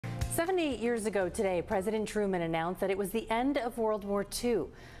78 years ago today, President Truman announced that it was the end of World War II.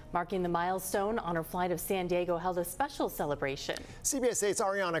 Marking the milestone, Honor Flight of San Diego held a special celebration. CBS 8's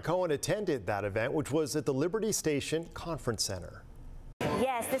Ariana Cohen attended that event, which was at the Liberty Station Conference Center.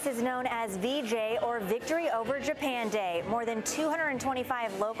 Yes, this is known as VJ, or Victory Over Japan Day. More than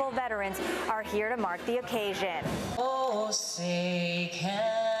 225 local veterans are here to mark the occasion. Oh, say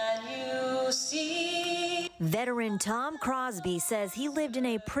can you see? Veteran Tom Crosby says he lived in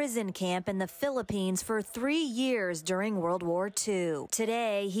a prison camp in the Philippines for 3 years during World War II.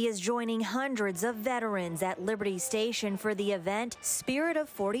 Today, he is joining hundreds of veterans at Liberty Station for the event Spirit of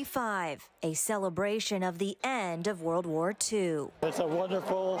 45, a celebration of the end of World War II. It's a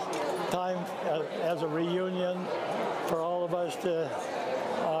wonderful time as a reunion for all of us to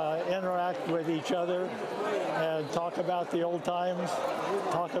interact with each other and talk about the old times,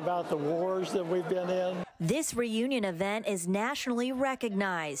 talk about the wars that we've been in. This reunion event is nationally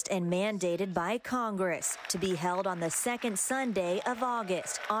recognized and mandated by Congress to be held on the second Sunday of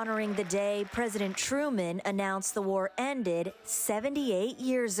August, honoring the day President Truman announced the war ended 78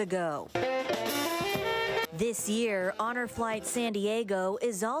 years ago. This year, Honor Flight San Diego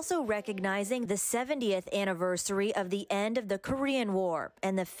is also recognizing the 70th anniversary of the end of the Korean War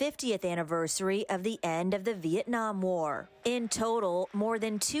and the 50th anniversary of the end of the Vietnam War. In total, more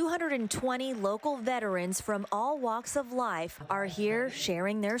than 220 local veterans from all walks of life are here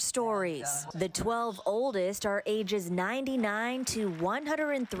sharing their stories. The 12 oldest are ages 99 to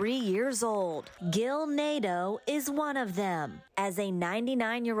 103 years old. Gil Nadeau is one of them. As a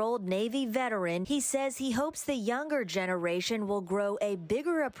 99-year-old Navy veteran, he says he hopes the younger generation will grow a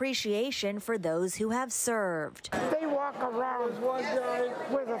bigger appreciation for those who have served. They walk around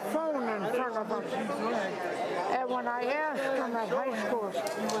with a phone in front of them. And when I asked them at high school,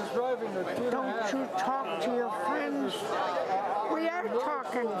 don't you talk to your friends? We are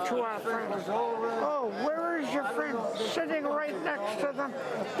talking to our friends. Oh, where is your friend? Sitting right next to them.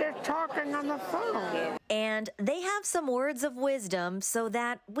 They're talking on the phone. And they have some words of wisdom so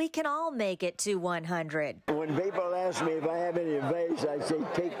that we can all make it to 100. When people ask me if I have any advice, I say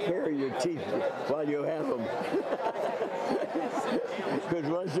take care of your teeth while you have them. Because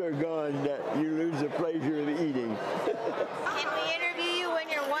once they're gone, you lose the pleasure of eating. Can we interview you when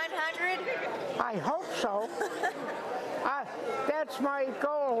you're 100? I hope so. That's my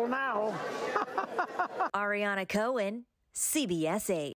goal now. Ariana Cohen, CBS 8.